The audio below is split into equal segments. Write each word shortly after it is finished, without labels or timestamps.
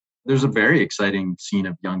there's a very exciting scene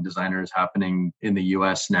of young designers happening in the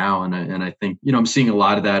US now. And I think, I'm seeing a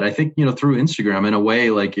lot of that. I think, through Instagram in a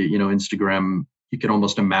way, like, Instagram, you can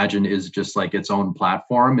almost imagine is just like its own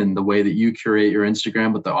platform, and the way that you curate your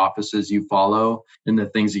Instagram with the offices you follow and the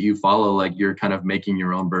things that you follow, like you're kind of making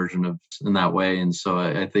your own version of in that way. And so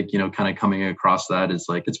I think, kind of coming across that is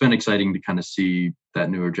like, it's been exciting to kind of see that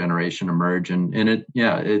newer generation emerge. And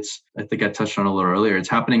I think I touched on it a little earlier, it's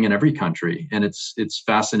happening in every country. And it's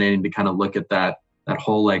fascinating to kind of look at that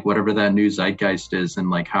whole, like, whatever that new zeitgeist is, and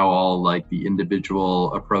like how all like the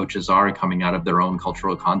individual approaches are coming out of their own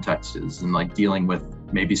cultural contexts, and like dealing with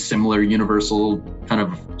maybe similar universal kind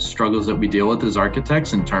of struggles that we deal with as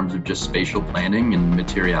architects in terms of just spatial planning and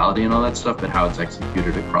materiality and all that stuff, but how it's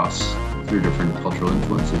executed across through different cultural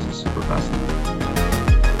influences is super fascinating.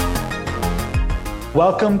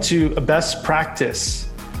 Welcome to Best Practice,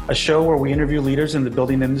 a show where we interview leaders in the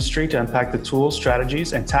building industry to unpack the tools,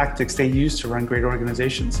 strategies, and tactics they use to run great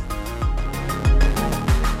organizations.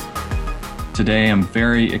 Today, I'm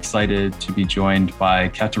very excited to be joined by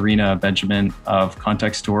Katarina Benjamin of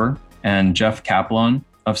Contextor and Jeff Kaplan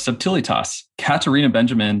of Subtilitas. Katarina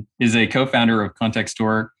Benjamin is a co-founder of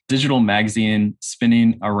Contextor, digital magazine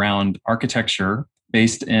spinning around architecture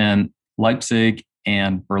based in Leipzig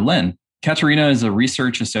and Berlin. Katarina is a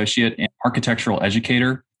research associate and architectural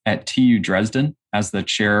educator at TU Dresden as the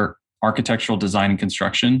chair architectural design and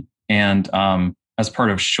construction, and as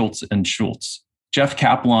part of Schultz and Schultz. Jeff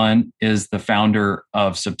Kaplan is the founder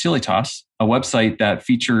of Subtilitas, a website that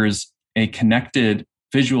features a connected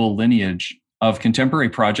visual lineage of contemporary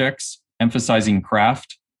projects, emphasizing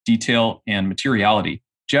craft, detail, and materiality.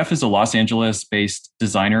 Jeff is a Los Angeles-based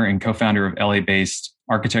designer and co-founder of LA-based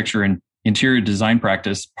architecture and interior design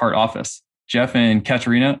practice, Part Office. Jeff and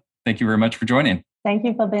Katarina, thank you very much for joining. Thank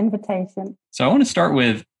you for the invitation. So I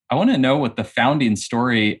want to know what the founding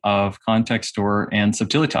story of Contextor and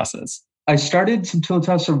Subtilitas is. I started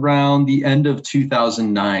Subtilitas around the end of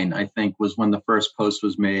 2009, I think, was when the first post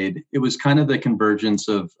was made. It was kind of the convergence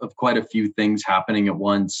of quite a few things happening at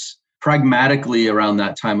once. Pragmatically, around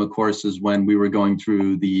that time, of course, is when we were going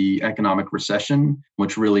through the economic recession,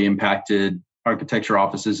 which really impacted architecture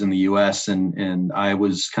offices in the US. And I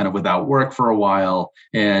was kind of without work for a while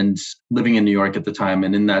and living in New York at the time.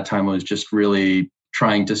 And in that time, I was just really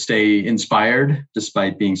trying to stay inspired,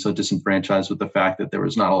 despite being so disenfranchised with the fact that there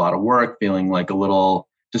was not a lot of work, feeling like a little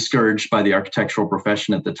discouraged by the architectural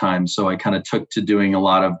profession at the time. So I kind of took to doing a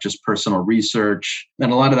lot of just personal research.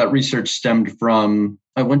 And a lot of that research stemmed from,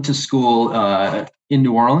 I went to school in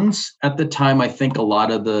New Orleans. At the time, I think a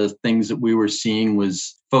lot of the things that we were seeing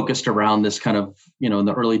was focused around this kind of, in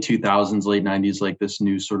the early 2000s, late 90s, like this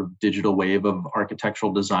new sort of digital wave of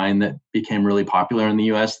architectural design that became really popular in the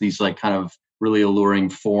US. These like kind of really alluring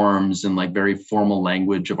forms and like very formal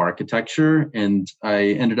language of architecture. And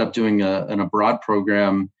I ended up doing an abroad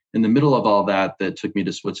program in the middle of all that took me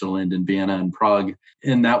to Switzerland and Vienna and Prague.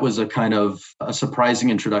 And that was a kind of a surprising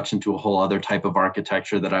introduction to a whole other type of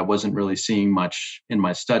architecture that I wasn't really seeing much in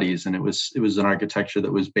my studies. And it was an architecture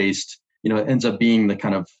that was based, it ends up being the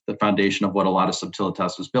kind of the foundation of what a lot of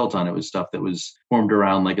Subtilitas was built on. It was stuff that was formed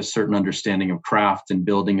around like a certain understanding of craft and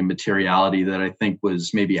building and materiality that I think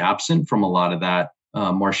was maybe absent from a lot of that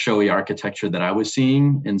more showy architecture that I was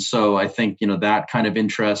seeing. And so I think, that kind of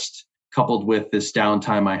interest coupled with this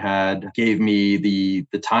downtime I had gave me the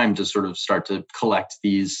time to sort of start to collect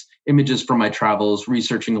these images from my travels,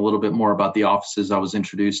 researching a little bit more about the offices I was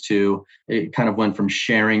introduced to. It kind of went from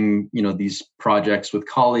sharing, these projects with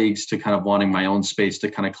colleagues to kind of wanting my own space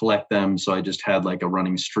to kind of collect them. So I just had like a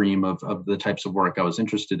running stream of the types of work I was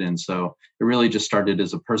interested in. So it really just started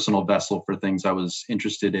as a personal vessel for things I was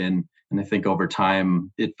interested in. And I think over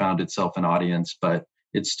time it found itself an audience, but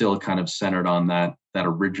it's still kind of centered on that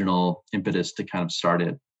original impetus to kind of start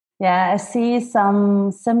it. Yeah, I see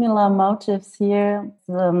some similar motives here.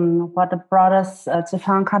 What brought us to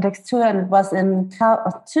found Contextor, and it was in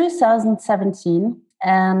 2017.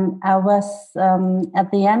 And I was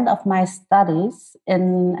at the end of my studies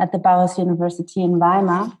at the Bauhaus University in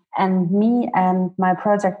Weimar. And me and my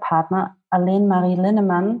project partner, Alain Marie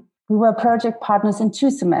Linnemann, we were project partners in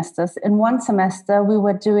 2 semesters. In one semester, we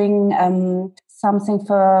were doing something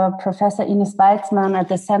for Professor Ines Weizmann at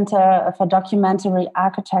the Center for Documentary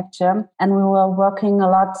Architecture. And we were working a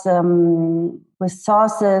lot with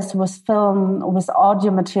sources, with film, with audio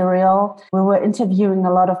material. We were interviewing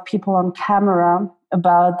a lot of people on camera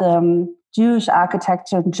about Jewish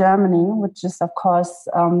architecture in Germany, which is, of course,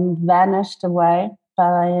 vanished away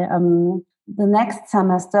by the next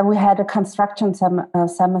semester, we had a construction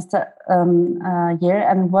semester year,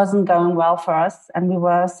 and it wasn't going well for us. And we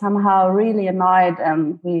were somehow really annoyed,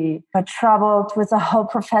 and we were troubled with the whole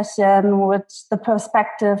profession, with the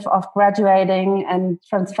perspective of graduating and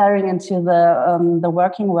transferring into the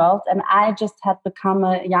working world. And I just had become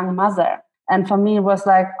a young mother. And for me, it was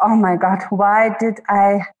like, oh my God, why did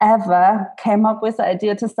I ever came up with the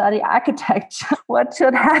idea to study architecture? What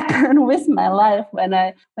should happen with my life when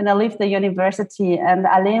I leave the university? And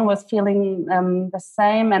Alain was feeling the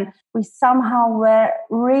same. And we somehow were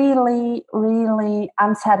really, really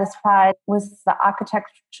unsatisfied with the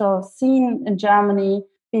architectural scene in Germany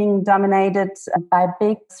being dominated by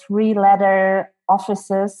big 3-letter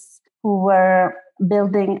offices who were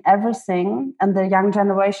building everything, and the young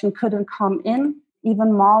generation couldn't come in.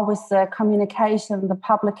 Even more with the communication, the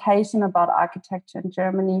publication about architecture in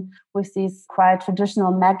Germany, with these quite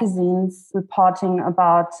traditional magazines reporting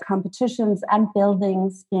about competitions and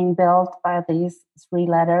buildings being built by these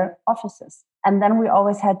 3-letter offices. And then we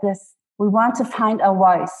always had this, we want to find a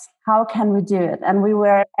voice. How can we do it? And we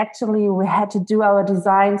had to do our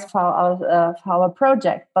designs for our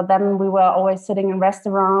project. But then we were always sitting in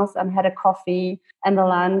restaurants and had a coffee and a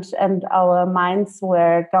lunch, and our minds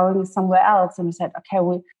were going somewhere else. And we said,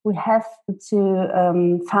 okay, we have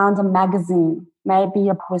to found a magazine,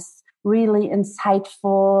 maybe with really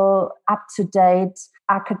insightful, up-to-date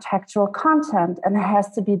architectural content. And it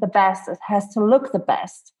has to be the best. It has to look the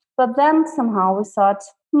best. But then somehow we thought,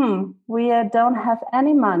 we don't have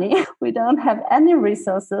any money. We don't have any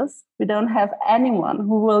resources. We don't have anyone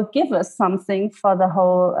who will give us something for the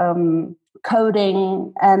whole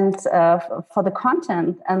coding and for the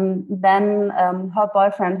content. And then her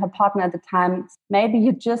boyfriend, her partner at the time, maybe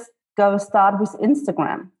you just go start with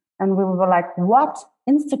Instagram. And we were like, what?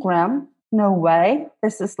 Instagram? No way.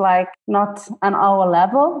 This is like not on our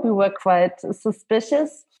level. We were quite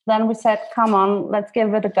suspicious. Then we said, come on, let's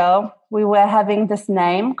give it a go. We were having this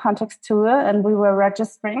name, Kontextur, and we were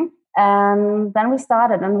registering. And then we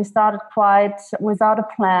started quite without a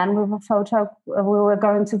plan. We were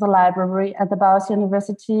going to the library at the Bauhaus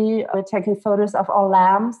University. We were taking photos of our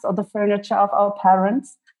lamps or the furniture of our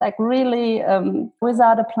parents, like really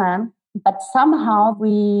without a plan. But somehow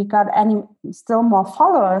we got still more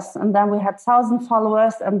followers, and then we had 1,000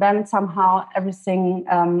 followers, and then somehow everything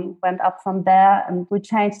went up from there, and we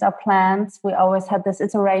changed our plans. We always had this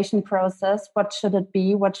iteration process. What should it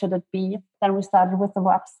be? What should it be? Then we started with the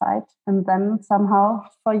website, and then somehow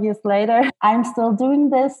 4 years later, I'm still doing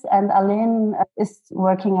this, and Alain is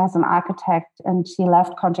working as an architect, and she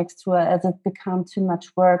left Kontextur as it became too much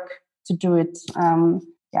work to do it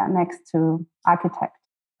next to architect.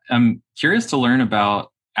 I'm curious to learn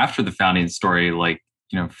about after the founding story, like,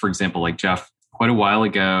 for example, like Jeff, quite a while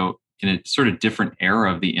ago in a sort of different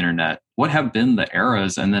era of the internet, what have been the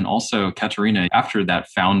eras? And then also Katarina, after that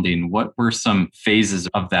founding, what were some phases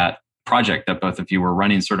of that project that both of you were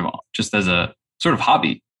running sort of just as a sort of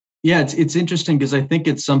hobby? Yeah, it's interesting because I think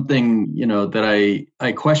it's something, that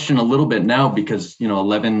I question a little bit now because,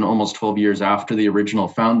 11, almost 12 years after the original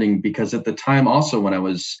founding, because at the time also when I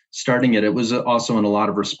was starting it was also in a lot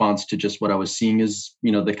of response to just what I was seeing as,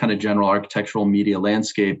 the kind of general architectural media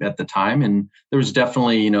landscape at the time. And there was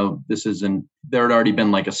definitely, there had already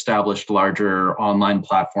been like established larger online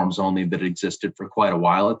platforms only that existed for quite a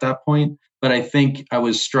while at that point. But I think I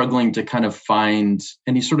was struggling to kind of find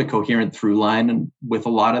any sort of coherent through line. And with a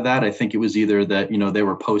lot of that, I think it was either that, they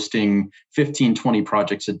were posting 15, 20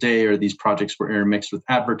 projects a day, or these projects were intermixed with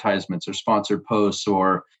advertisements or sponsored posts,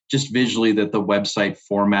 or just visually that the website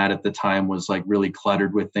format at the time was like really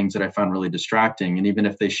cluttered with things that I found really distracting. And even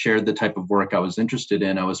if they shared the type of work I was interested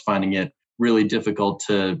in, I was finding it really difficult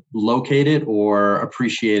to locate it or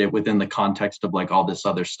appreciate it within the context of like all this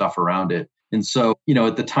other stuff around it. And so,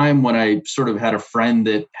 at the time when I sort of had a friend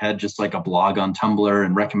that had just like a blog on Tumblr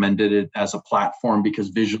and recommended it as a platform because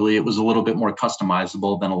visually it was a little bit more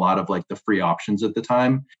customizable than a lot of like the free options at the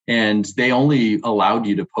time. And they only allowed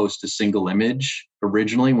you to post a single image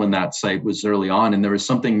originally when that site was early on. And there was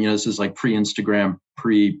something, this is like pre-Instagram,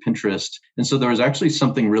 pre-Pinterest. And so there was actually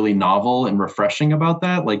something really novel and refreshing about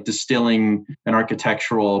that, like distilling an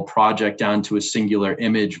architectural project down to a singular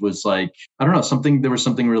image was like, I don't know, there was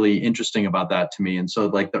something really interesting about that to me. And so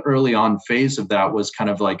like the early on phase of that was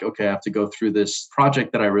kind of like, okay, I have to go through this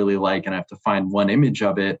project that I really like and I have to find one image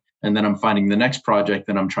of it. And then I'm finding the next project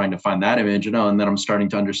and I'm trying to find that image, and then I'm starting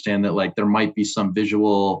to understand that like there might be some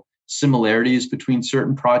visual similarities between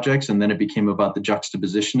certain projects. And then it became about the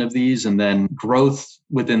juxtaposition of these. And then growth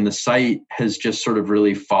within the site has just sort of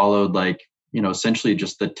really followed like essentially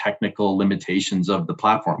just the technical limitations of the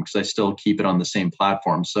platform, because I still keep it on the same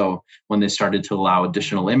platform. So when they started to allow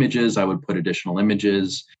additional images, I would put additional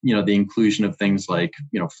images, the inclusion of things like,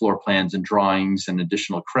 floor plans and drawings and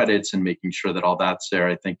additional credits and making sure that all that's there.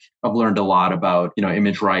 I think I've learned a lot about,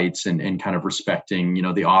 image rights and kind of respecting,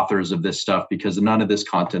 the authors of this stuff, because none of this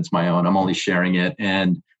content's my own. I'm only sharing it.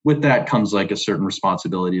 And with that comes like a certain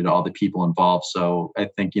responsibility to all the people involved. So I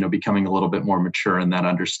think, becoming a little bit more mature in that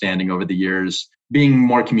understanding over the years, being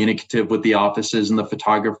more communicative with the offices and the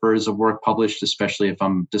photographers of work published, especially if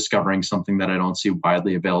I'm discovering something that I don't see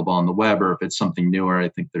widely available on the web, or if it's something newer, I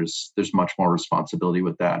think there's much more responsibility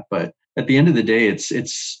with that. But at the end of the day,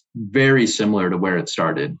 it's very similar to where it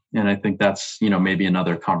started. And I think that's, maybe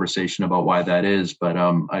another conversation about why that is. But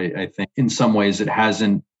I think in some ways it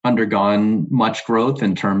hasn't undergone much growth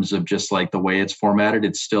in terms of just like the way it's formatted.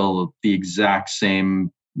 It's still the exact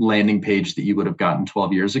same landing page that you would have gotten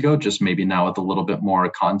 12 years ago, just maybe now with a little bit more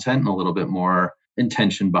content and a little bit more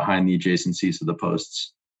intention behind the adjacencies of the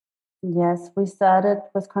posts. Yes, we started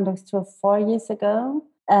with Contextour 4 years ago.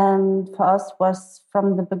 And for us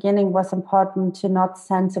from the beginning was important to not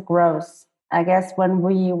censor growth. I guess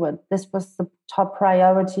this was the top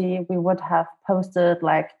priority, we would have posted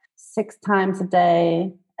like 6 times a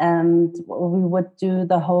day, and we would do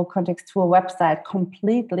the whole Contextour website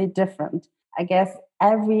completely different. I guess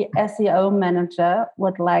every SEO manager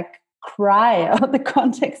would cry on the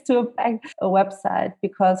Contextour website,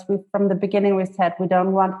 because from the beginning we said we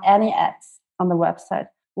don't want any ads on the website.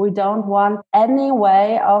 We don't want any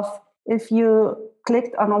way of, if you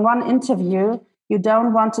clicked on one interview, you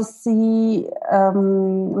don't want to see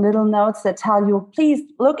little notes that tell you, please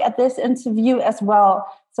look at this interview as well.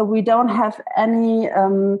 So we don't have any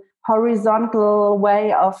horizontal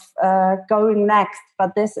way of going next,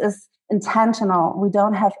 but this is intentional. We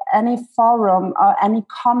don't have any forum or any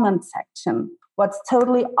comment section. What's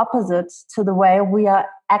totally opposite to the way we are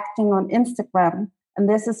acting on Instagram. And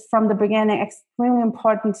this is from the beginning extremely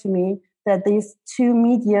important to me, that these two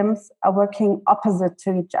mediums are working opposite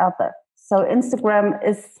to each other. So Instagram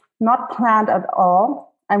is not planned at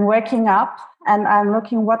all. I'm waking up and I'm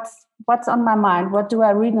looking what's on my mind. What do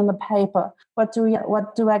I read in the paper? What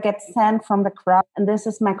do I get sent from the crowd? And this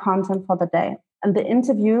is my content for the day. And the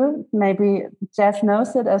interview, maybe Jeff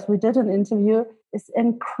knows it as we did an interview, is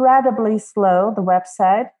incredibly slow, the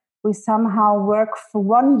website. We somehow work for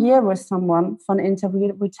 1 year with someone for an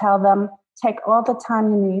interview. We tell them, take all the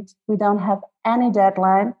time you need. We don't have any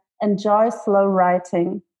deadline. Enjoy slow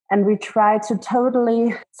writing. And we try to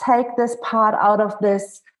totally take this part out of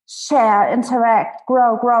this share, interact,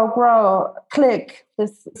 grow, click.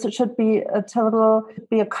 This should be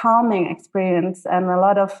a calming experience. And a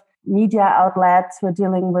lot of media outlets who are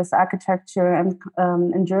dealing with architecture and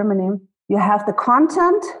in Germany, you have the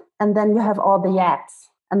content and then you have all the ads.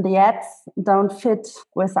 And the ads don't fit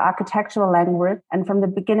with the architectural language. And from the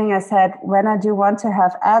beginning, I said, when I do want to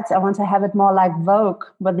have ads, I want to have it more like Vogue,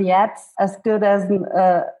 but the ads as good as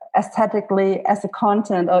aesthetically as the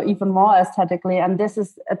content, or even more aesthetically. And this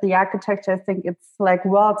is at the architecture, I think it's like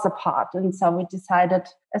worlds apart. And so we decided,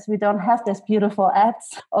 as we don't have this beautiful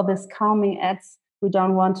ads or this calming ads, we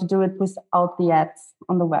don't want to do it without the ads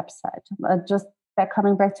on the website.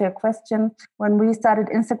 Coming back to your question, when we started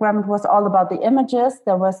Instagram, it was all about the images.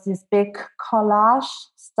 There was this big collage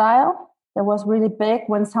style that was really big.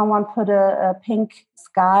 When someone put a pink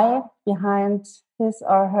sky behind his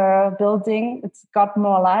or her building, it's got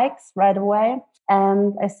more likes right away.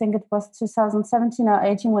 And I think it was 2017 or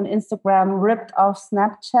 18 when Instagram ripped off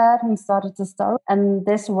Snapchat and started the story. And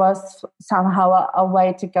this was somehow a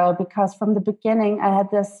way to go, because from the beginning, I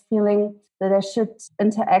had this feeling that I should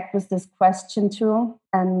interact with this question tool.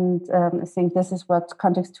 And I think this is what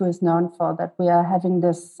Contextour is known for, that we are having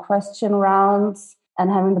this question rounds and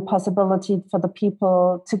having the possibility for the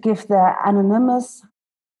people to give their anonymous.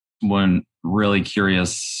 One really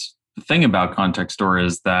curious thing about Contextour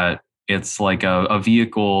is that it's like a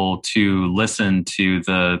vehicle to listen to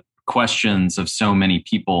the questions of so many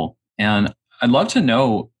people. And I'd love to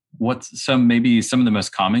know what some of the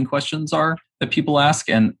most common questions are that people ask.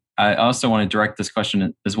 And I also want to direct this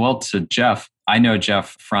question as well to Jeff. I know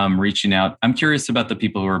Jeff from reaching out. I'm curious about the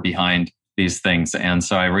people who are behind these things. And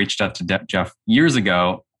so I reached out to Jeff years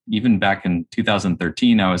ago. Even back in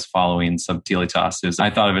 2013, I was following Subtilitas. I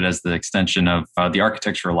thought of it as the extension of the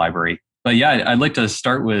architectural library. But yeah, I'd like to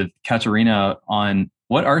start with Katarina on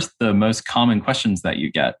what are the most common questions that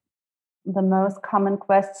you get? The most common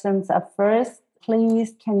questions are, first,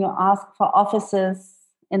 please, can you ask for offices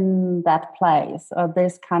in that place or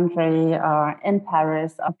this country or in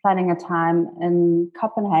Paris, or planning a time in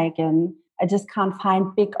Copenhagen? I just can't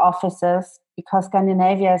find big offices because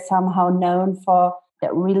Scandinavia is somehow known for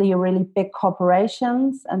really, really big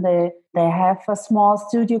corporations, and they have a small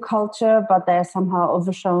studio culture, but they're somehow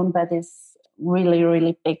overshown by these really,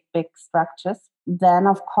 really big structures. Then,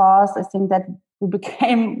 of course, I think that we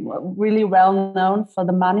became really well known for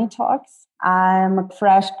the money talks. I'm a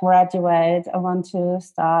fresh graduate. I want to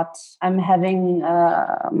start. I'm having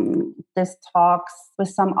these talks with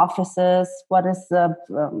some offices. What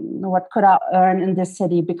could I earn in this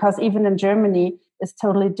city? Because even in Germany, it's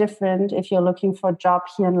totally different if you're looking for a job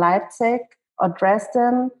here in Leipzig or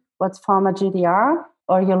Dresden, what's former GDR,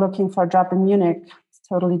 or you're looking for a job in Munich. It's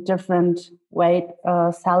totally different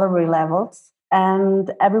salary levels.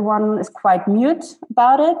 And everyone is quite mute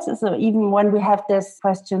about it. So even when we have this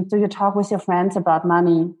question, do you talk with your friends about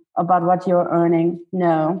money, about what you're earning?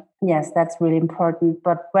 No. Yes, that's really important.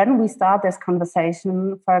 But when we start this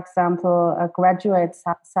conversation, for example, graduate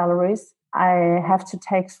salaries, I have to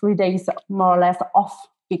take 3 days more or less off,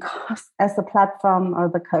 because as the platform or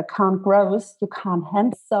the account grows, you can't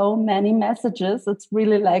handle so many messages. It's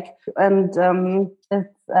really it's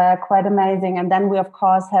quite amazing. And then we, of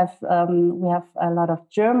course, have a lot of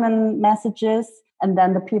German messages. And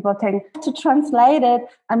then the people think to translate it,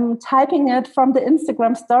 I'm typing it from the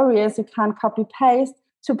Instagram stories. You can't copy paste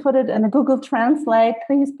to put it in a Google Translate.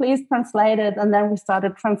 Please translate it. And then we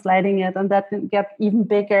started translating it, and that didn't get even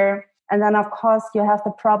bigger. And then, of course, you have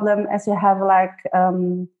the problem as you have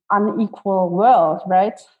unequal world,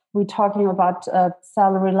 right? We're talking about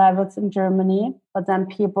salary levels in Germany, but then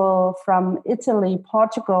people from Italy,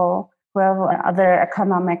 Portugal, who have other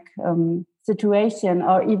economic situation,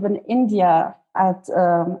 or even India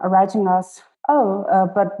are writing us,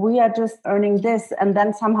 but we are just earning this. And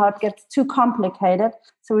then somehow it gets too complicated.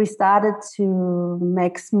 So we started to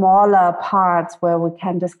make smaller parts where we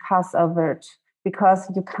can discuss over it, because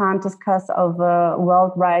you can't discuss over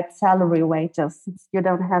worldwide salary wages. You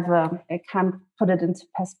don't have I can't put it into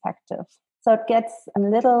perspective. So it gets a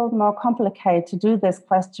little more complicated to do this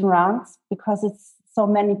question rounds, because it's so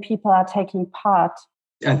many people are taking part.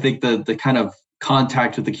 I think the kind of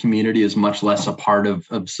contact with the community is much less a part of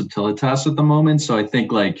Subtilitas at the moment. So I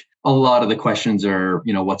think like a lot of the questions are,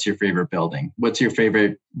 what's your favorite building? What's your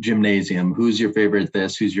favorite gymnasium? Who's your favorite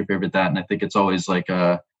this? Who's your favorite that? And I think it's always like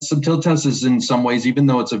Subtilitas is in some ways, even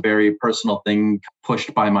though it's a very personal thing,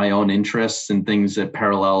 pushed by my own interests and things that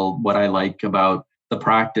parallel what I like about the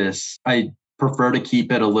practice, I prefer to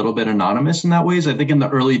keep it a little bit anonymous in that ways. I think in the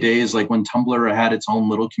early days, like when Tumblr had its own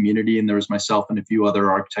little community and there was myself and a few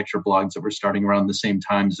other architecture blogs that were starting around the same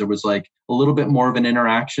times, there was like a little bit more of an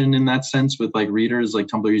interaction in that sense with like readers. Like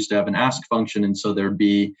Tumblr used to have an ask function. And so there'd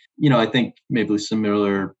be, I think maybe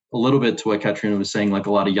similar a little bit to what Katarina was saying, like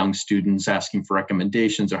a lot of young students asking for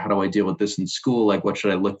recommendations, or how do I deal with this in school? Like, what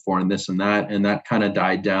should I look for in this and that? And that kind of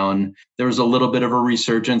died down. There was a little bit of a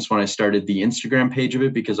resurgence when I started the Instagram page of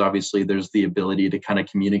it, because obviously there's the ability to kind of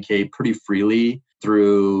communicate pretty freely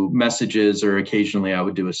through messages, or occasionally I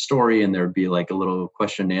would do a story and there'd be like a little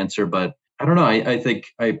question and answer. But I don't know. I think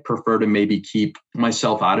I prefer to maybe keep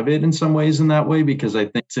myself out of it in some ways in that way, because I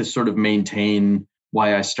think to sort of maintain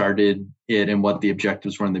why I started it and what the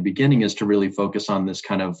objectives were in the beginning is to really focus on this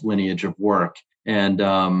kind of lineage of work. And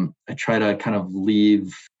I try to kind of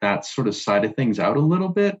leave that sort of side of things out a little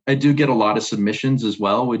bit. I do get a lot of submissions as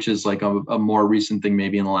well, which is like a more recent thing,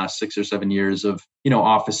 maybe in the last 6 or 7 years, of,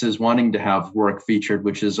 offices wanting to have work featured,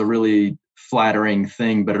 which is a really flattering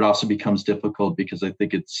thing, but it also becomes difficult because I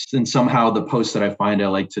think and somehow the posts that I find, I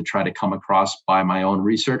like to try to come across by my own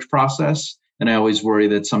research process. And I always worry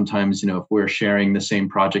that sometimes, if we're sharing the same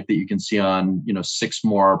project that you can see on, 6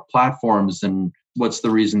 more platforms, then what's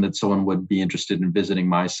the reason that someone would be interested in visiting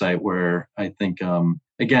my site? Where I think,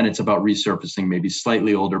 again, it's about resurfacing maybe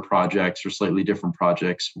slightly older projects or slightly different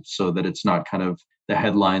projects, so that it's not kind of the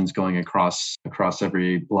headlines going across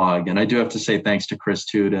every blog. And I do have to say thanks to Chris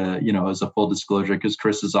too, as a full disclosure, because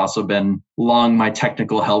Chris has also been long my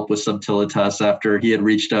technical help with Subtilitas after he had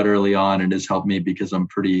reached out early on, and has helped me because I'm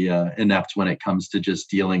pretty inept when it comes to just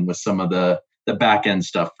dealing with some of the back end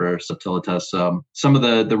stuff for Subtilitas. Some of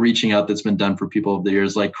the reaching out that's been done for people over the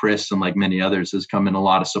years, like Chris and like many others, has come in a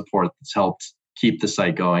lot of support that's helped keep the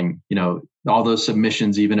site going. All those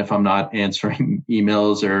submissions, even if I'm not answering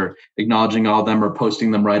emails or acknowledging all of them or posting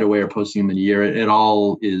them right away or posting them in a year, it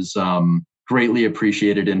all is greatly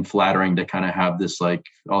appreciated and flattering to kind of have this, like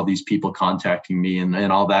all these people contacting me,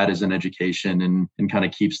 and all that is an education and kind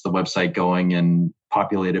of keeps the website going and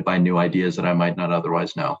populated by new ideas that I might not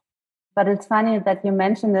otherwise know. But it's funny that you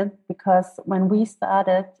mentioned it, because when we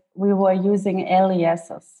started, we were using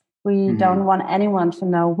aliases. We don't want anyone to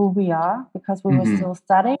know who we are because we were still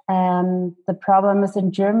studying. And the problem is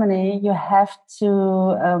in Germany, you have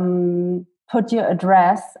to put your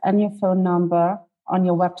address and your phone number on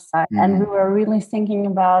your website. And we were really thinking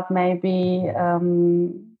about maybe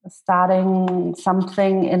starting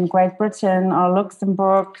something in Great Britain or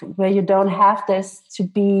Luxembourg where you don't have this to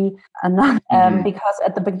be anonymous. Because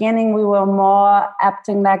at the beginning, we were more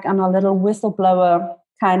acting like on a little whistleblower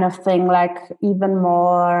kind of thing, like even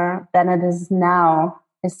more than it is now.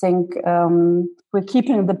 I think we're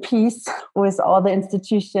keeping the peace with all the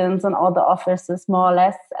institutions and all the offices, more or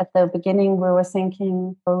less. At the beginning, we were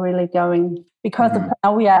thinking we're really going, because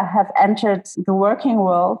now we have entered the working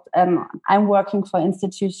world, and I'm working for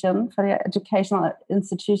the educational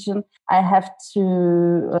institution. I have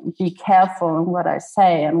to be careful in what I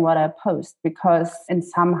say and what I post, because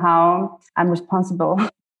somehow I'm responsible.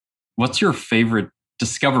 What's your favorite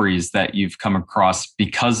discoveries that you've come across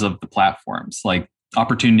because of the platforms, like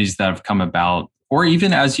opportunities that have come about, or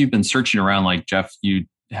even as you've been searching around, like Jeff, you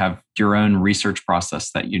have your own research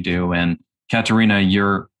process that you do. And Katarina,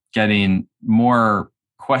 you're getting more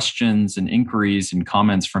questions and inquiries and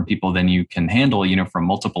comments from people than you can handle, from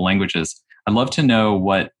multiple languages. I'd love to know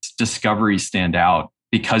what discoveries stand out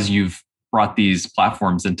because you've brought these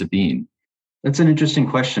platforms into being. That's an interesting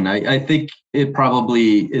question. I think it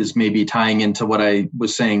probably is maybe tying into what I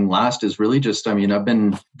was saying last, is really just, I've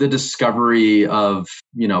been the discovery of,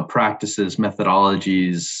 practices,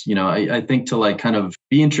 methodologies, I think to like kind of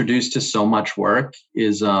be introduced to so much work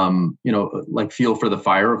is, like fuel for the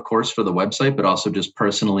fire, of course, for the website, but also just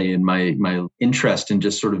personally in my interest in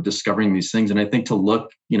just sort of discovering these things. And I think to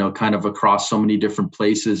look, kind of across so many different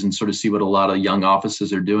places and sort of see what a lot of young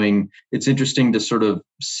offices are doing. It's interesting to sort of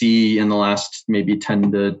see in the last maybe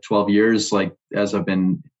 10 to 12 years, like as I've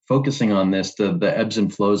been focusing on this, the ebbs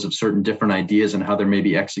and flows of certain different ideas and how they're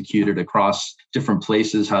maybe executed across different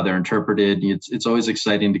places, how they're interpreted. It's always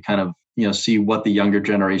exciting to kind of, see what the younger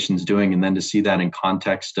generation's doing, and then to see that in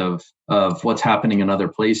context of what's happening in other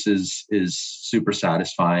places is super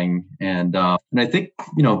satisfying. And I think,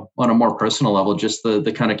 on a more personal level, just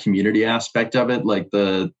the kind of community aspect of it, like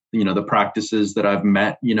the practices that I've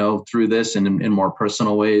met, through this and in more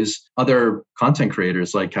personal ways. Other content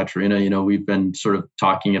creators like Katarina, we've been sort of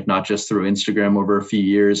talking, if not just through Instagram, over a few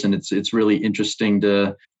years. And it's really interesting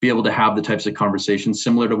to be able to have the types of conversations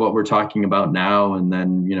similar to what we're talking about now. And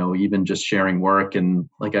then, even just sharing work. And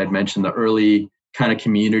like I'd mentioned, the early kind of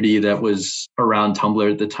community that was around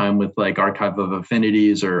Tumblr at the time with like Archive of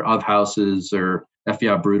Affinities or Of Houses or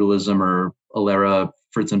FEI Brutalism or Alera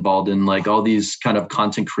Fritz and Balden, like all these kind of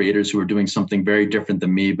content creators who were doing something very different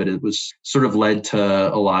than me, but it was sort of led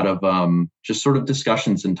to a lot of just sort of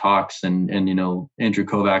discussions and talks and Andrew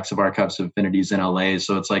Kovacs of Archives of Affinities in LA.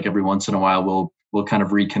 So it's like every once in a while we'll kind of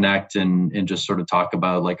reconnect and just sort of talk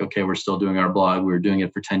about like, okay, we're still doing our blog. We were doing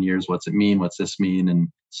it for 10 years. What's it mean? What's this mean? And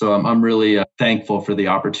so I'm really thankful for the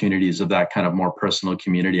opportunities of that kind of more personal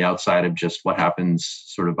community outside of just what happens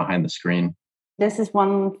sort of behind the screen. This is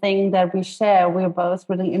one thing that we share. We're both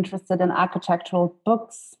really interested in architectural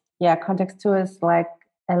books. Yeah, Context 2 is like,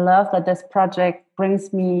 I love that this project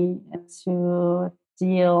brings me to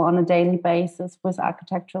deal on a daily basis with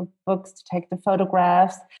architectural books, to take the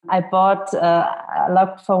photographs. I bought, I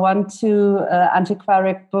looked for 2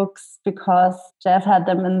 antiquaric books because Jeff had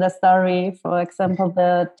them in the story. For example,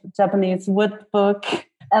 the Japanese wood book.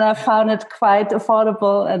 And I found it quite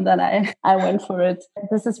affordable, and then I went for it.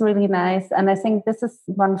 This is really nice. And I think this is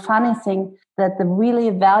one funny thing, that the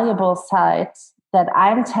really valuable side that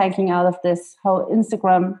I'm taking out of this whole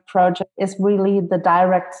Instagram project is really the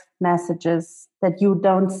direct messages that you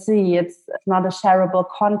don't see. It's not a shareable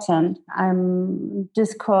content. I'm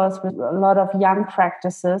discourse with a lot of young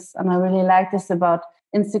practices, and I really like this about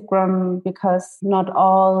Instagram, because not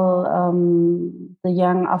all the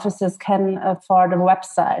young officers can afford a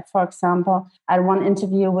website. For example, I had one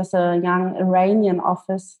interview with a young Iranian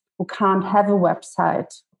office who can't have a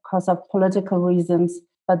website because of political reasons,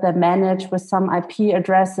 but they manage with some IP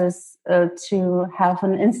addresses to have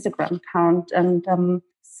an Instagram account. And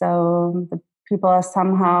so the people are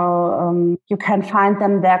somehow, you can find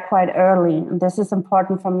them there quite early. And this is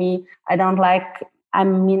important for me.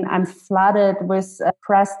 I'm flooded with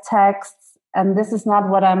press texts, and this is not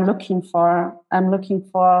what I'm looking for. I'm looking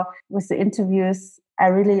for, with the interviews,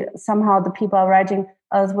 somehow the people are writing,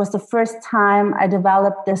 it was the first time I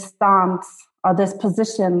developed this stance or this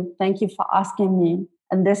position. Thank you for asking me.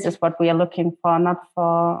 And this is what we are looking for, not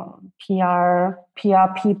for PR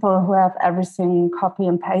people who have everything copy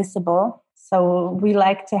and pasteable. So we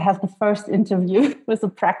like to have the first interview with a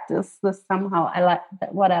practice. This somehow I like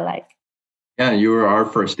what I like. Yeah, you were our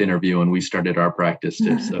first interview when we started our practice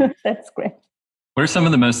too. So That's great. What are some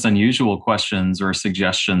of the most unusual questions or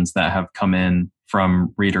suggestions that have come in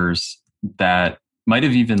from readers that might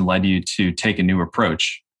have even led you to take a new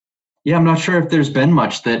approach? Yeah, I'm not sure if there's been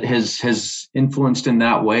much that has influenced in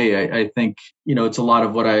that way. I think, it's a lot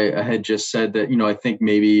of what I had just said that, I think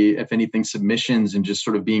maybe if anything, submissions and just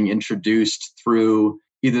sort of being introduced through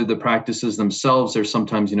either the practices themselves or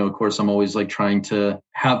sometimes, of course, I'm always like trying to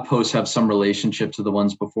have posts have some relationship to the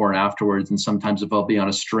ones before and afterwards. And sometimes if I'll be on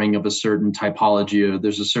a string of a certain typology or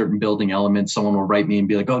there's a certain building element, someone will write me and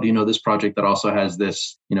be like, oh, do you know this project that also has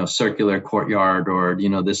this, circular courtyard or,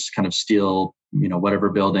 this kind of steel, whatever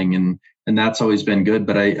building. And that's always been good.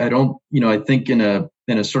 But I don't, I think in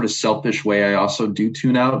a sort of selfish way, I also do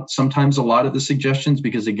tune out sometimes a lot of the suggestions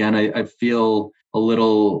because again, I feel a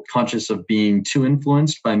little conscious of being too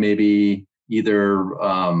influenced by maybe either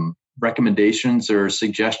recommendations or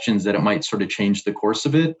suggestions that it might sort of change the course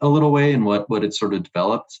of it a little way and what it sort of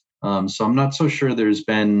developed. So I'm not so sure there's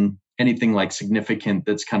been anything like significant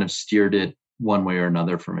that's kind of steered it one way or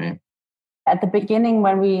another for me. At the beginning,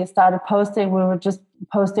 when we started posting, we were just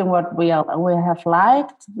posting what we have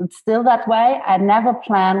liked. It's still that way. I never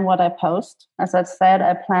plan what I post. As I said,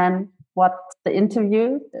 I plan what the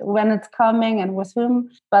interview, when it's coming and with whom.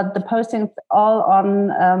 But the posting's all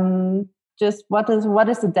on just what is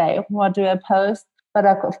the day? What do I post? But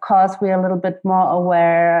of course, we're a little bit more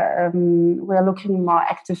aware. We're looking more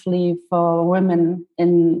actively for women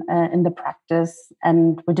in the practice,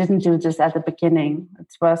 and we didn't do this at the beginning. It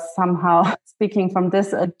was somehow speaking from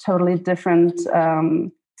this a totally different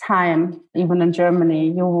time. Even in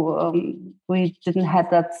Germany, we didn't have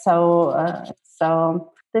that. So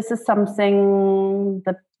this is something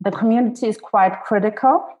that the community is quite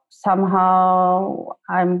critical. Somehow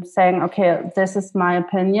I'm saying, okay, this is my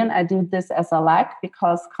opinion. I do this as I like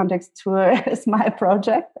because Context Tour is my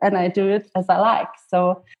project and I do it as I like.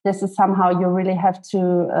 So this is somehow you really have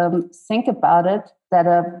to think about it, that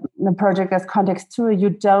a project as Context Tour, you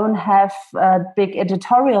don't have a big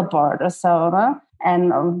editorial board or so, no?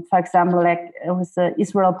 And for example, like with the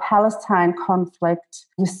Israel-Palestine conflict,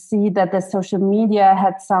 you see that the social media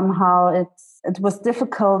had somehow, it was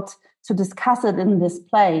difficult to discuss it in this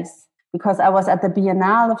place. Because I was at the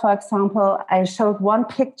Biennale, for example, I showed one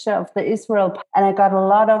picture of the Israel and I got a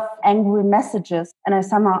lot of angry messages. And I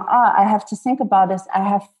somehow, I have to think about this. I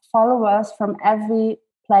have followers from every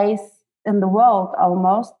place in the world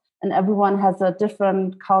almost, and everyone has a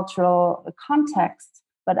different cultural context.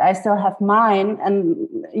 But I still have mine, and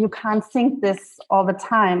you can't think this all the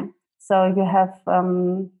time. So you have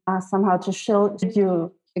somehow to shield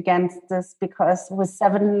you against this, because with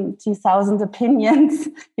 70,000 opinions,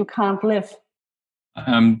 you can't live.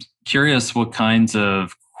 I'm curious what kinds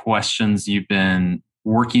of questions you've been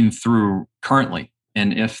working through currently,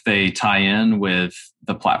 and if they tie in with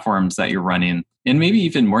the platforms that you're running, and maybe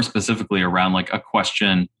even more specifically around like a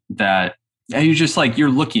question that you just like, you're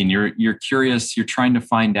looking, you're curious, you're trying to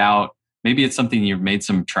find out, maybe it's something you've made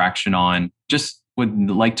some traction on. Just would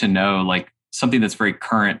like to know like something that's very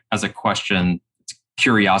current as a question,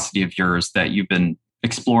 curiosity of yours that you've been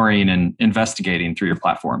exploring and investigating through your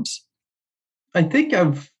platforms. I think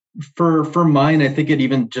for mine, I think it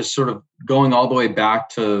even just sort of going all the way back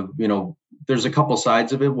to, there's a couple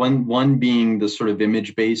sides of it. One being the sort of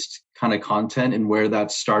image-based kind of content and where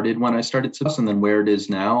that started when I started this and then where it is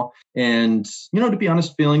now. And, to be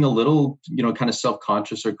honest, feeling a little, kind of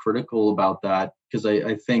self-conscious or critical about that, because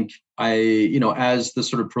I think as the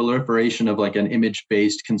sort of proliferation of like an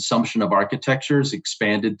image-based consumption of architectures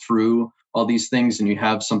expanded through all these things, and you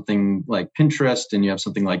have something like Pinterest and you have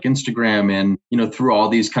something like Instagram, and, through all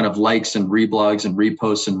these kind of likes and reblogs and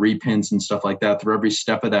reposts and repins and stuff like that, through every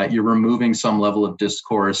step of that, you're removing some level of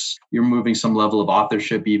discourse, you're removing some level of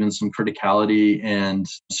authorship, even some criticality, and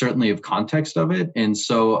certainly of context of it. And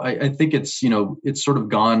so I think it's sort of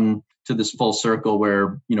gone to this full circle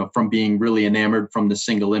where, from being really enamored from the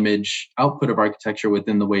single image output of architecture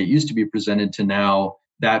within the way it used to be presented to now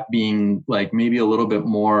that being like maybe a little bit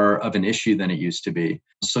more of an issue than it used to be.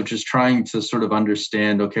 So just trying to sort of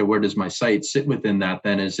understand, okay, where does my site sit within that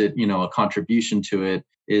then? Is it, a contribution to it?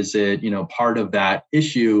 Is it, part of that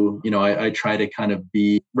issue? I try to kind of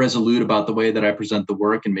be resolute about the way that I present the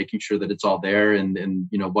work and making sure that it's all there. And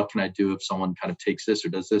what can I do if someone kind of takes this or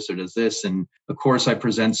does this or does this? And of course, I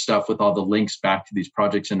present stuff with all the links back to these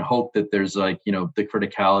projects and hope that there's like, the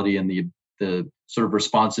criticality and the sort of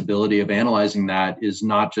responsibility of analyzing that is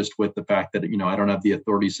not just with the fact that, I don't have the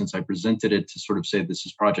authority since I presented it to sort of say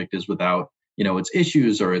this project is without its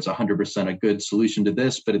issues, or it's 100% a good solution to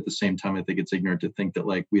this. But at the same time, I think it's ignorant to think that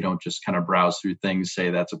like we don't just kind of browse through things,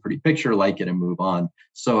 say that's a pretty picture, like it, and move on.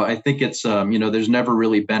 So I think it's there's never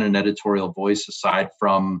really been an editorial voice aside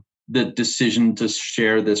from the decision to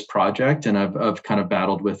share this project. And I've kind of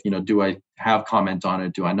battled with, do I have comment on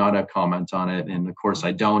it? Do I not have comment on it? And of course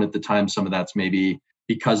I don't at the time. Some of that's maybe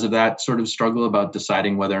because of that sort of struggle about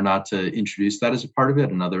deciding whether or not to introduce that as a part of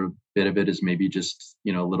it. Another bit of it is maybe just,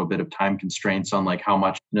 a little bit of time constraints on like how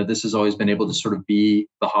much, this has always been able to sort of be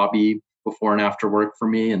the hobby before and after work for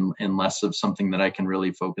me, and less of something that I can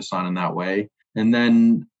really focus on in that way. And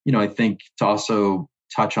then, I think to also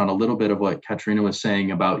touch on a little bit of what Katerina was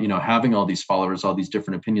saying about, having all these followers, all these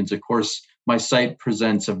different opinions. Of course, my site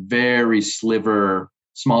presents a very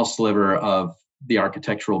small sliver of the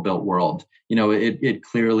architectural built world. It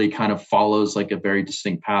clearly kind of follows like a very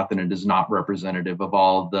distinct path, and it is not representative of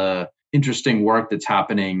all the interesting work that's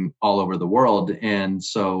happening all over the world. And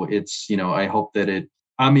so it's, I hope that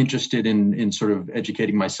I'm interested in sort of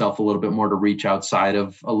educating myself a little bit more to reach outside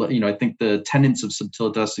of, I think the tenets of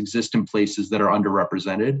Subtilitas exist in places that are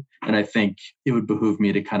underrepresented. And I think it would behoove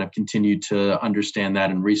me to kind of continue to understand that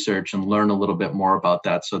and research and learn a little bit more about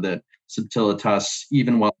that, so that Subtilitas,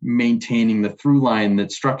 even while maintaining the through line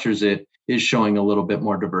that structures it, is showing a little bit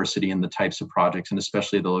more diversity in the types of projects and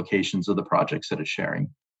especially the locations of the projects that it's sharing.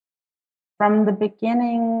 From the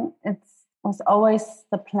beginning, it was always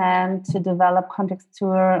the plan to develop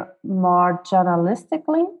Kontextur more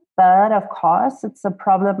journalistically. But of course, it's a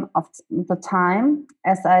problem of the time,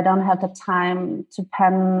 as I don't have the time to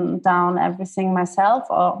pen down everything myself,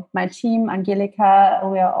 or my team, Angelika,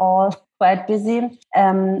 we are all quite busy.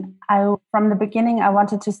 From the beginning, I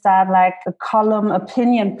wanted to start like a column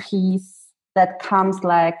opinion piece that comes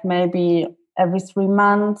like maybe every 3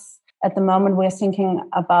 months. At the moment, we're thinking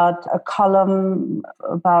about a column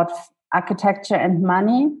about architecture and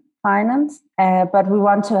money, finance, but we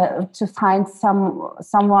want to find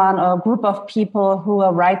someone or a group of people who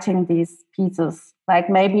are writing these pieces, like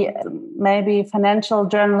maybe financial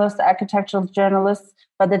journalists, architectural journalists.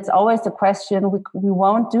 But it's always a question. We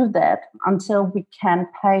won't do that until we can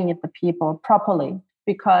pay the people properly,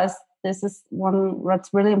 because this is what's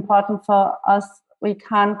really important for us. We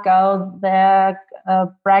can't go there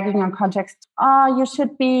bragging on context. You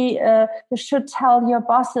should tell your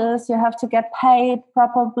bosses you have to get paid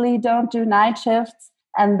properly. Don't do night shifts.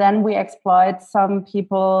 And then we exploit some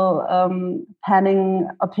people penning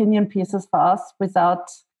opinion pieces for us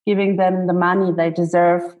without giving them the money they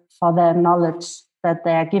deserve for their knowledge that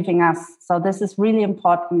they are giving us. So this is really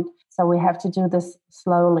important. So we have to do this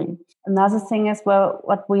slowly. Another thing is,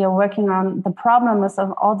 what we are working on, the problem is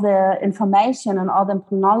of all the information and all the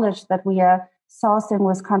knowledge that we are sourcing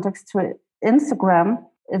with Kontextur Instagram.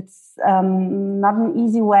 It's not an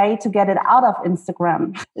easy way to get it out of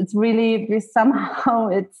Instagram. It's really, somehow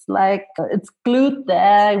it's like it's glued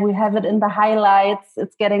there. We have it in the highlights.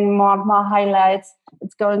 It's getting more and more highlights.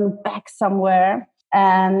 It's going back somewhere.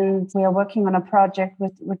 And we are working on a project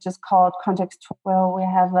which is called Kontextur, where we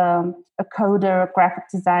have a coder, graphic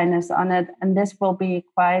designers on it. And this will be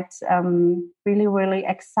quite really, really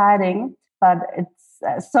exciting. But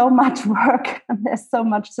it's so much work and there's so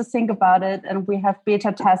much to think about it. And we have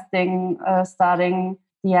beta testing starting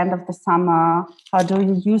the end of the summer. How do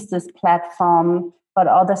you use this platform? But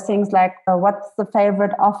other things like what's the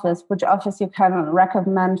favorite office? Which office you can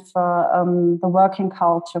recommend for the working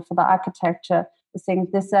culture, for the architecture? I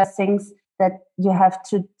think these are things that you have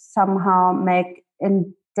to somehow make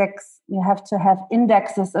index. You have to have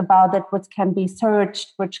indexes about it, which can be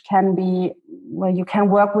searched, which can be where you can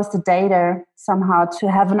work with the data somehow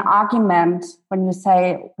to have an argument when you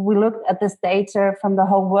say, we looked at this data from the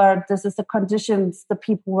whole world. This is the conditions the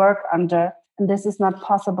people work under, and this is not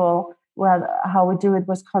possible. Well, how we do it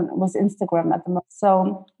with Instagram at the moment.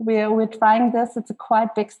 So we're trying this. It's a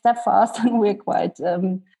quite big step for us, and we're quite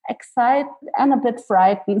excited and a bit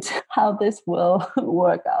frightened how this will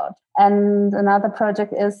work out. And another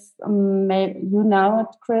project is, maybe you know it,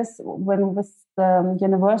 Chris, when with the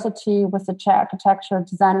university, with the chair architecture,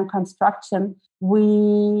 design and construction,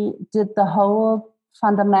 we did the whole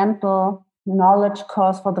fundamental knowledge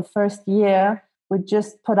course for the first year. We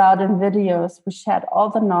just put out in videos. We shared all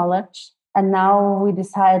the knowledge. And now we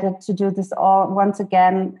decided to do this all once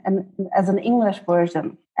again as an English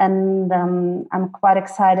version. And I'm quite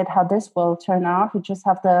excited how this will turn out. We just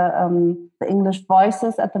have the English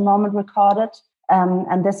voices at the moment recorded.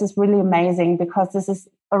 And this is really amazing because this is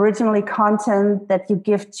originally content that you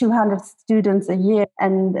give 200 students a year.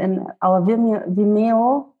 And in our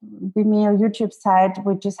Vimeo YouTube site,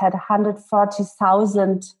 we just had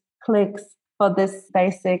 140,000 clicks for this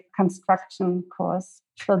basic construction course.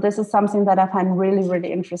 So this is something that I find really,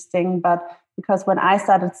 really interesting. But because when I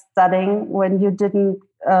started studying, when you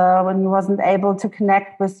wasn't able to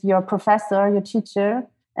connect with your professor, your teacher,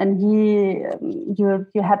 and you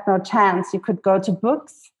had no chance, you could go to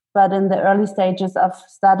books. But in the early stages of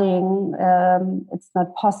studying, it's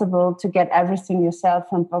not possible to get everything yourself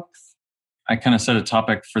from books. I kind of set a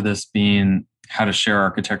topic for this being how to share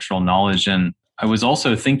architectural knowledge. And I was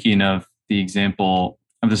also thinking of the example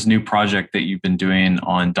of this new project that you've been doing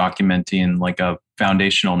on documenting like a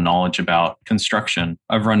foundational knowledge about construction.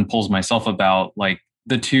 I've run polls myself about like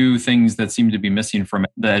the two things that seem to be missing from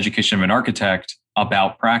the education of an architect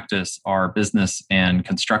about practice are business and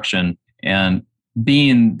construction. And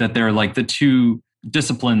being that they're like the two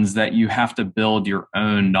disciplines that you have to build your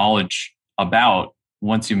own knowledge about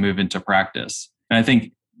once you move into practice. And I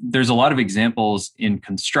think there's a lot of examples in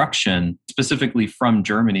construction, specifically from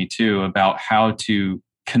Germany too, about how to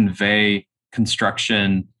convey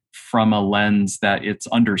construction from a lens that it's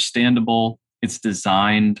understandable, it's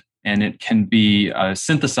designed, and it can be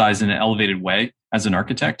synthesized in an elevated way as an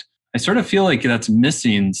architect. I sort of feel like that's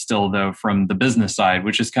missing still, though, from the business side,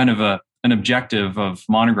 which is kind of an objective of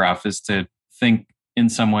Monograph, is to think in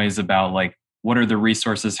some ways about like, what are the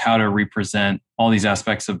resources, how to represent all these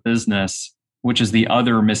aspects of business, which is the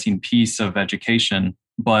other missing piece of education,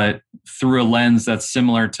 but through a lens that's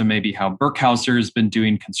similar to maybe how Burkhauser has been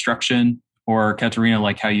doing construction, or Katarina,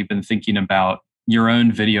 like how you've been thinking about your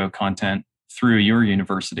own video content through your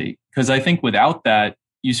university. Because I think without that,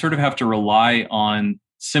 you sort of have to rely on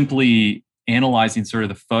simply analyzing sort of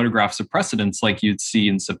the photographs of precedents like you'd see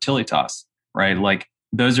in Subtilitas, right? Like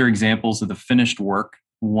those are examples of the finished work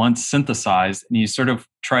once synthesized, and you sort of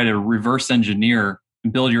try to reverse engineer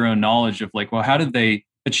and build your own knowledge of like, well, how did they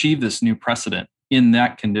achieve this new precedent in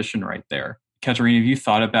that condition right there? Katarina, have you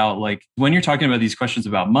thought about like, when you're talking about these questions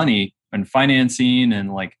about money and financing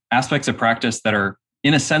and like aspects of practice that are,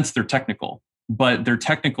 in a sense, they're technical, but they're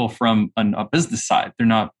technical from a business side. They're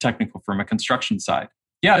not technical from a construction side.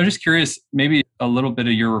 Yeah, I'm just curious, maybe a little bit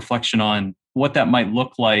of your reflection on what that might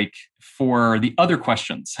look like for the other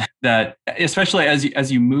questions that, especially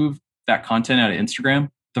as you move that content out of Instagram.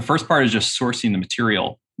 The first part is just sourcing the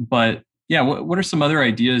material. But yeah, what are some other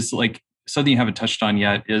ideas? Like something you haven't touched on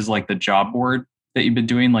yet is like the job board that you've been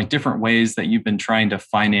doing, like different ways that you've been trying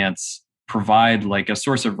to provide like a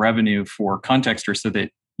source of revenue for Contextor so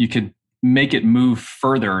that you could make it move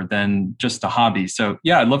further than just a hobby. So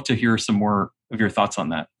yeah, I'd love to hear some more of your thoughts on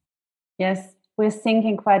that. Yes, we're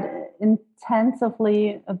thinking quite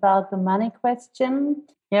intensively about the money question.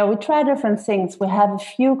 Yeah, we try different things. We have a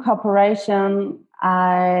few cooperation.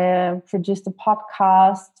 I produced a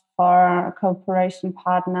podcast for a cooperation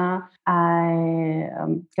partner. I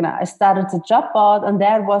started the job board, and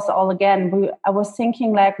that was all again. I was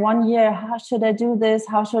thinking like 1 year, how should I do this?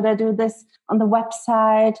 How should I do this on the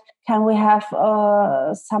website? Can we have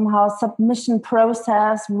somehow submission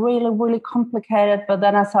process? Really, really complicated. But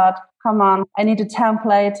then I thought, come on, I need a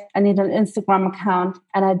template. I need an Instagram account,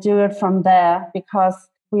 and I do it from there because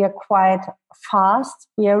we are quite fast.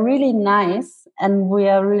 We are really nice, and we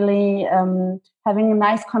are really having a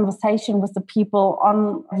nice conversation with the people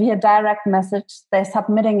via direct message. They're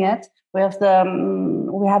submitting it. We have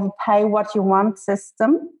a pay what you want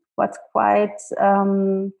system. What's quite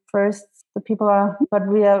first the people are, but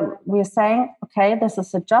we are saying, okay, this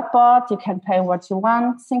is a job board. You can pay what you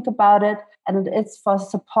want. Think about it, and it's for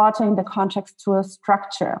supporting the Contextor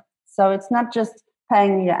structure. So it's not just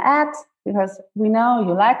paying your ad, because we know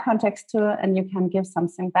you like Contextor and you can give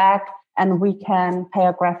something back, and we can pay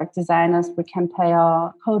our graphic designers, we can pay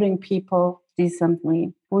our coding people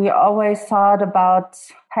decently. We always thought about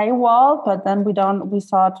paywall, but then we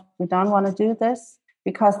thought we don't want to do this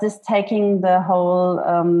because this taking the whole,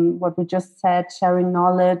 what we just said, sharing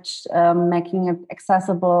knowledge, making it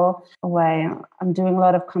accessible away. I'm doing a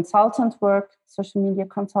lot of consultant work, social media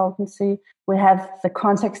consultancy. We have the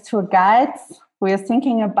Contextor guides. We are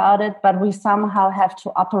thinking about it, but we somehow have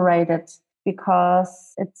to operate it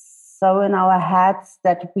because it's so in our heads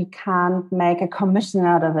that we can't make a commission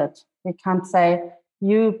out of it. We can't say,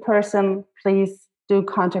 you person, please do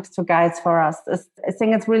Contextor guides for us. I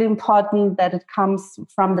think it's really important that it comes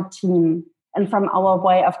from the team and from our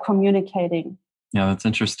way of communicating. Yeah, that's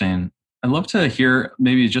interesting. I'd love to hear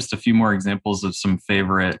maybe just a few more examples of some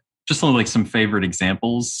favorite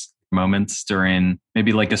examples, moments during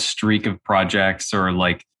maybe like a streak of projects, or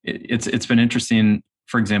like it's been interesting,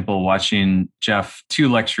 for example, watching Jeff, 2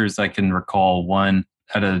 lectures I can recall, one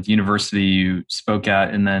at a university you spoke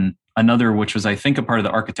at, and then another, which was, I think, a part of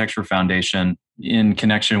the Architecture Foundation in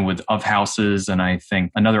connection with Of Houses. And I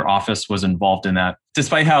think another office was involved in that.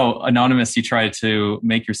 Despite how anonymous you try to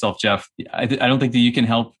make yourself, Jeff, I don't think that you can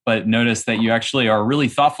help but notice that you actually are really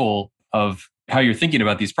thoughtful of how you're thinking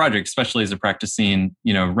about these projects, especially as a practicing,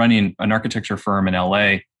 running an architecture firm in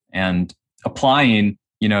LA and applying,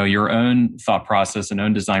 your own thought process and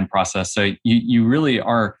own design process. So you really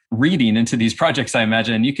are reading into these projects, I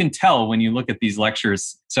imagine. You can tell when you look at these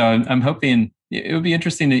lectures. So I'm hoping it would be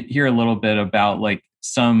interesting to hear a little bit about like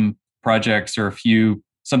some projects or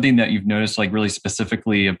something that you've noticed like really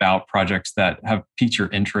specifically about projects that have piqued your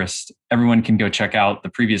interest. Everyone can go check out the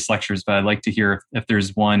previous lectures, but I'd like to hear if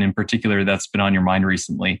there's one in particular that's been on your mind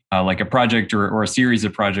recently, like a project or a series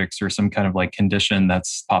of projects or some kind of like condition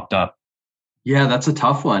that's popped up. Yeah, that's a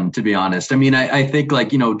tough one, to be honest. I mean, I think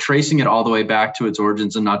like, tracing it all the way back to its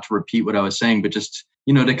origins, and not to repeat what I was saying, but just,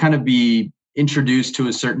 to kind of be introduced to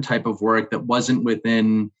a certain type of work that wasn't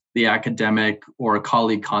within the academic or a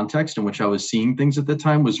colleague context in which I was seeing things at the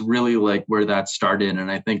time was really like where that started.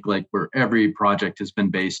 And I think like where every project has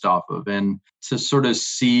been based off of. And to sort of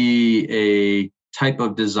see a type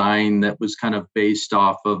of design that was kind of based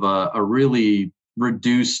off of a really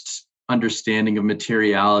reduced understanding of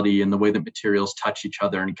materiality and the way that materials touch each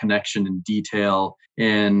other and connection and detail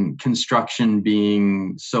and construction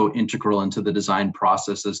being so integral into the design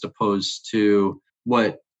process as opposed to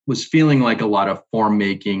what was feeling like a lot of form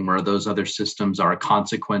making, where those other systems are a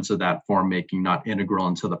consequence of that form making, not integral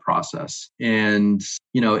into the process. And,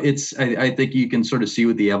 I think you can sort of see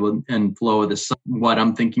with the ebb and flow of this, what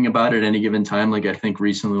I'm thinking about at any given time. Like I think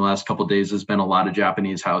recently, the last couple of days has been a lot of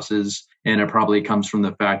Japanese houses. And it probably comes from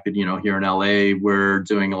the fact that, here in LA, we're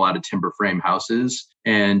doing a lot of timber frame houses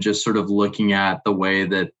and just sort of looking at the way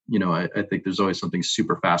that, I think there's always something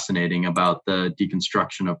super fascinating about the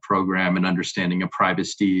deconstruction of program and understanding of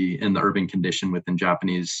privacy and the urban condition within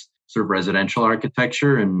Japanese sort of residential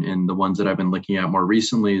architecture. And the ones that I've been looking at more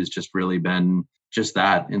recently has just really been just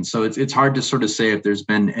that. And so it's hard to sort of say if there's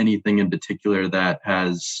been anything in particular that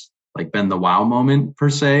has like been the wow moment per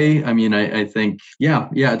se. I mean, I think,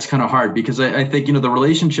 it's kind of hard because I think, the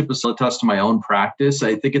relationship of Facilitas to my own practice,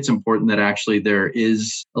 I think it's important that actually there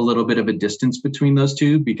is a little bit of a distance between those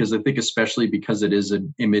two, because I think especially because it is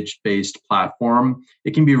an image-based platform,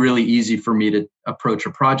 it can be really easy for me to approach a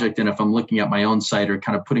project. And if I'm looking at my own site or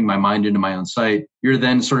kind of putting my mind into my own site, you're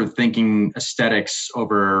then sort of thinking aesthetics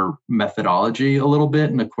over methodology a little bit.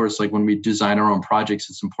 And of course, like when we design our own projects,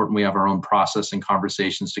 it's important we have our own process and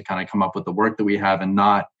conversations to kind of come up with the work that we have and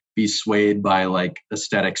not be swayed by like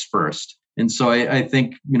aesthetics first. And so I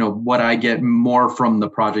think, what I get more from the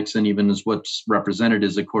projects than even is what's represented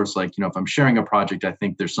is, of course, like, if I'm sharing a project, I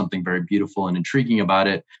think there's something very beautiful and intriguing about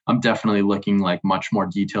it. I'm definitely looking like much more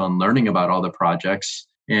detail and learning about all the projects.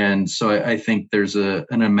 And so I think there's an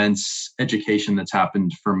immense education that's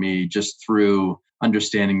happened for me just through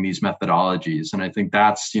understanding these methodologies. And I think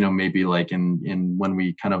that's, maybe like in when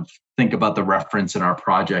we kind of think about the reference in our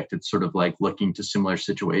project, it's sort of like looking to similar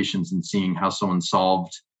situations and seeing how someone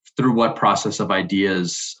solved through what process of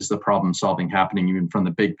ideas is the problem solving happening, even from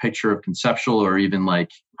the big picture of conceptual, or even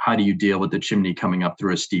like, how do you deal with the chimney coming up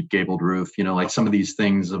through a steep gabled roof? Like some of these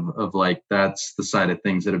things of like, that's the side of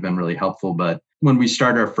things that have been really helpful. But when we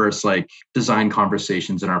start our first like design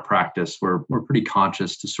conversations in our practice, we're pretty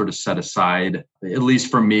conscious to sort of set aside, at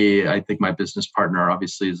least for me, I think my business partner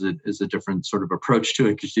obviously is a different sort of approach to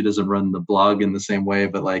it because she doesn't run the blog in the same way.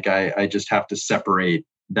 But like, I just have to separate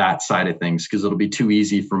that side of things because it'll be too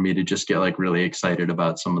easy for me to just get like really excited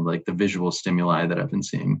about some of like the visual stimuli that I've been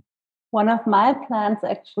seeing. One of my plans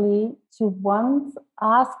actually to once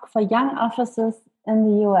ask for young officers in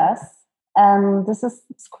the US. And this is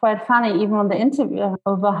quite funny, even on the interview,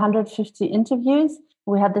 over 150 interviews.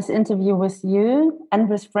 We had this interview with you and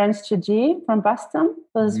with French Chiji from Boston.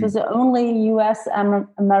 So this was the only US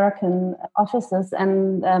American officers.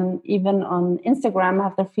 And even on Instagram, I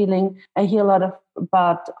have the feeling I hear a lot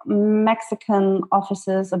about Mexican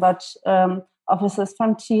officers, about officers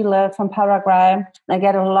from Chile, from Paraguay. I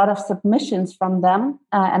get a lot of submissions from them,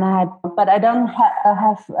 but I don't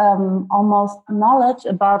have almost knowledge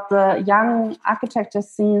about the young architecture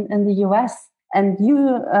scene in the US. And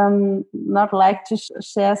you not like to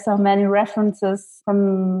share so many references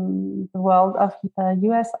from the world of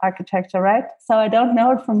US architecture, right? So I don't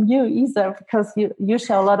know it from you either, because you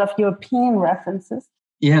show a lot of European references.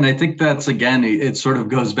 Yeah, and I think that's, again, it sort of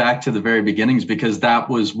goes back to the very beginnings, because that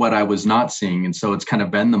was what I was not seeing. And so it's kind of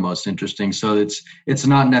been the most interesting. So it's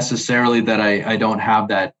not necessarily that I don't have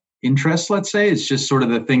that interest, let's say. It's just sort of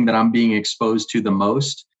the thing that I'm being exposed to the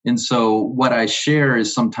most. And so what I share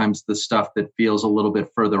is sometimes the stuff that feels a little bit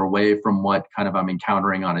further away from what kind of I'm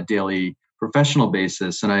encountering on a daily professional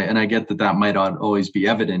basis. And I get that might not always be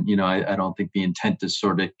evident. I don't think the intent is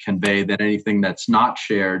sort of convey that anything that's not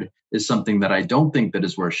shared is something that I don't think that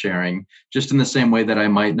is worth sharing, just in the same way that I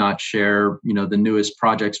might not share, the newest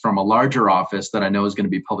projects from a larger office that I know is going to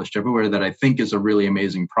be published everywhere that I think is a really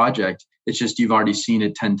amazing project. It's just you've already seen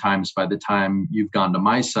it 10 times by the time you've gone to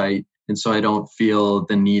my site. And so I don't feel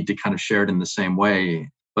the need to kind of share it in the same way.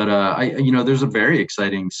 But there's a very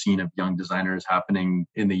exciting scene of young designers happening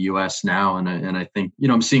in the US now. And I think,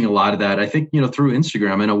 I'm seeing a lot of that. I think, through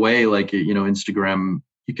Instagram in a way, like, Instagram,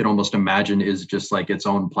 you can almost imagine is just like its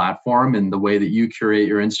own platform, and the way that you curate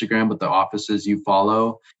your Instagram with the offices you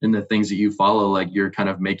follow and the things that you follow, like you're kind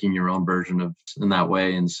of making your own version of in that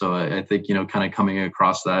way. And so I think, kind of coming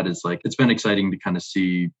across that is like, it's been exciting to kind of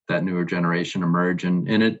see that newer generation emerge. And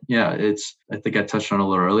I think I touched on it a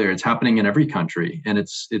little earlier. It's happening in every country. And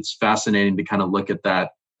it's fascinating to kind of look at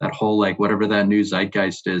that whole, like, whatever that new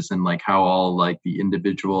zeitgeist is, and like how all like the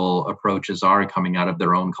individual approaches are coming out of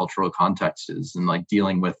their own cultural contexts, and like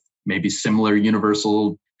dealing with maybe similar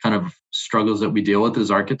universal kind of struggles that we deal with as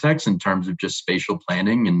architects in terms of just spatial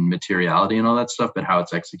planning and materiality and all that stuff, but how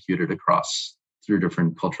it's executed across through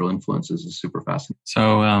different cultural influences is super fascinating.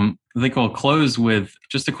 So I think we'll close with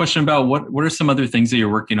just a question about what are some other things that you're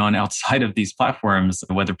working on outside of these platforms,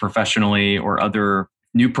 whether professionally or other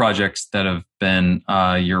new projects that have been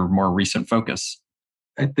your more recent focus?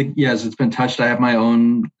 I think, yes, it's been touched. I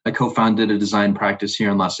co-founded a design practice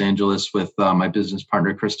here in Los Angeles with my business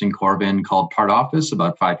partner, Kristen Corbin, called Part Office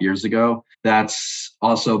about 5 years ago. That's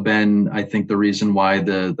also been, I think, the reason why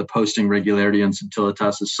the posting regularity on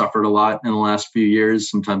Subtilitas has suffered a lot in the last few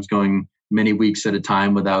years, sometimes going many weeks at a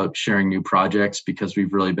time without sharing new projects, because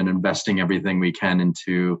we've really been investing everything we can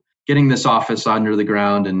into getting this office under the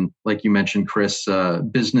ground. And like you mentioned, Chris,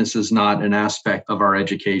 business is not an aspect of our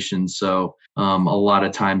education. So a lot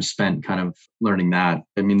of time spent kind of learning that.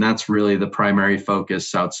 I mean, that's really the primary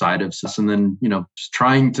focus outside of this. And then, just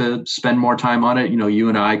trying to spend more time on it. You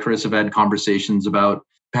and I, Chris, have had conversations about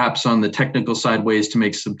perhaps on the technical side, ways to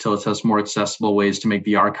make Subtilitas more accessible, ways to make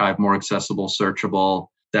the archive more accessible, searchable,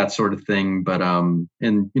 that sort of thing. But,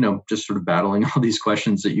 just sort of battling all these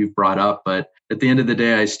questions that you've brought up. But at the end of the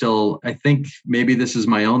day, I think maybe this is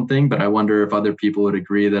my own thing, but I wonder if other people would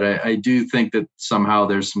agree that I do think that somehow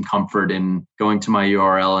there's some comfort in going to my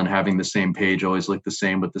URL and having the same page always look the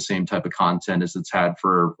same with the same type of content as it's had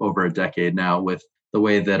for over a decade now, with the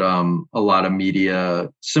way that a lot of media,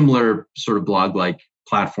 similar sort of blog-like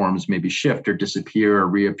platforms maybe shift or disappear or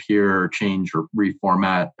reappear or change or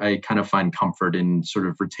reformat. I kind of find comfort in sort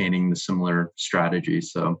of retaining the similar strategy.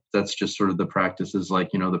 So that's just sort of the practices, like,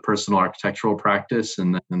 the personal architectural practice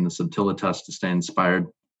and then the Subtilitas to stay inspired.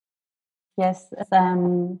 Yes, as I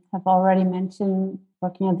have already mentioned,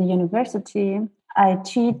 working at the university, I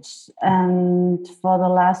teach, and for the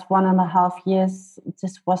last 1.5 years,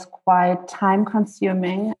 this was quite time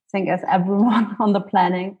consuming. I think as everyone on the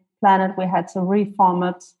planet, we had to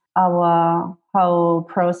reformat our whole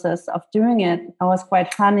process of doing it. It was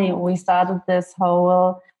quite funny. We started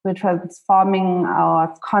we're transforming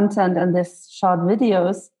our content in these short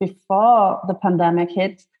videos before the pandemic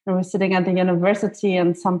hit. And we're sitting at the university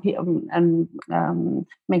and some people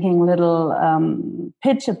making little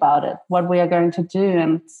pitch about it, what we are going to do.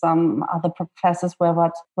 And some other professors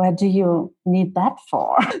were, where do you need that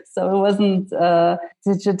for? So it wasn't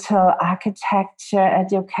digital architecture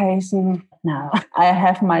education. No, I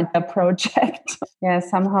have my project. Yeah,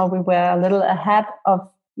 somehow we were a little ahead of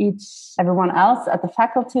everyone else at the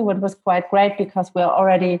faculty, which was quite great because we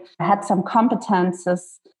already had some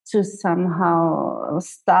competences to somehow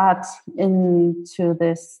start into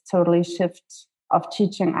this totally shift of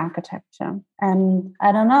teaching architecture. And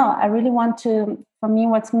I don't know, I really want to, for me,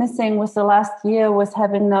 what's missing was the last year was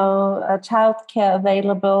having no childcare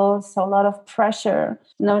available, so a lot of pressure.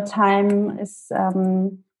 No time is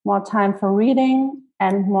more time for reading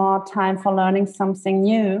and more time for learning something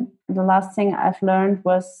new. The last thing I've learned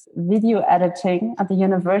was video editing at the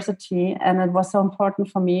university, and it was so important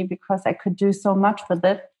for me because I could do so much with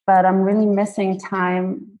it. But I'm really missing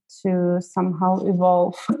time to somehow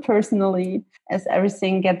evolve personally as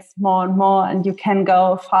everything gets more and more, and you can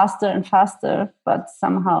go faster and faster. But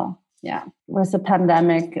somehow, with the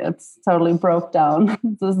pandemic, it's totally broke down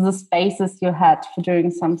the spaces you had for doing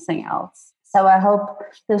something else. So I hope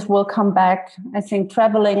this will come back. I think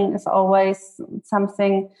traveling is always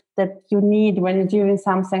something that you need when you're doing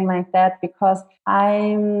something like that, because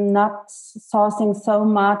I'm not sourcing so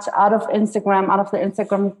much out of the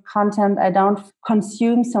Instagram content. I don't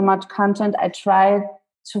consume so much content. I try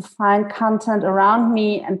to find content around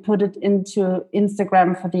me and put it into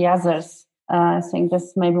Instagram for the others. I think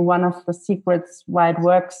this may be one of the secrets why it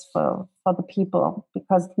works for the people,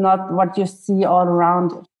 because it's not what you see all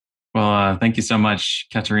around it. Well, thank you so much,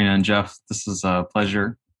 Katarina and Jeff. This is a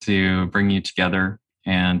pleasure to bring you together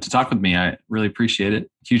and to talk with me. I really appreciate it.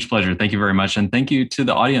 Huge pleasure. Thank you very much. And thank you to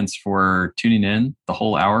the audience for tuning in the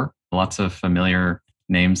whole hour. Lots of familiar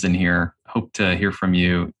names in here. Hope to hear from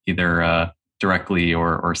you either directly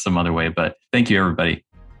or some other way. But thank you, everybody.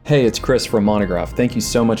 Hey, it's Chris from Monograph. Thank you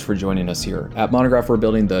so much for joining us here. At Monograph, we're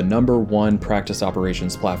building the #1 practice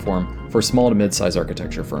operations platform for small to mid-size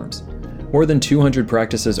architecture firms. More than 200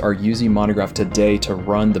 practices are using Monograph today to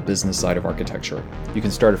run the business side of architecture. You can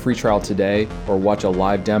start a free trial today or watch a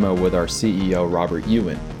live demo with our CEO, Robert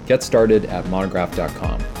Ewan. Get started at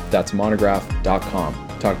monograph.com. That's monograph.com.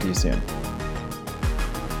 Talk to you soon.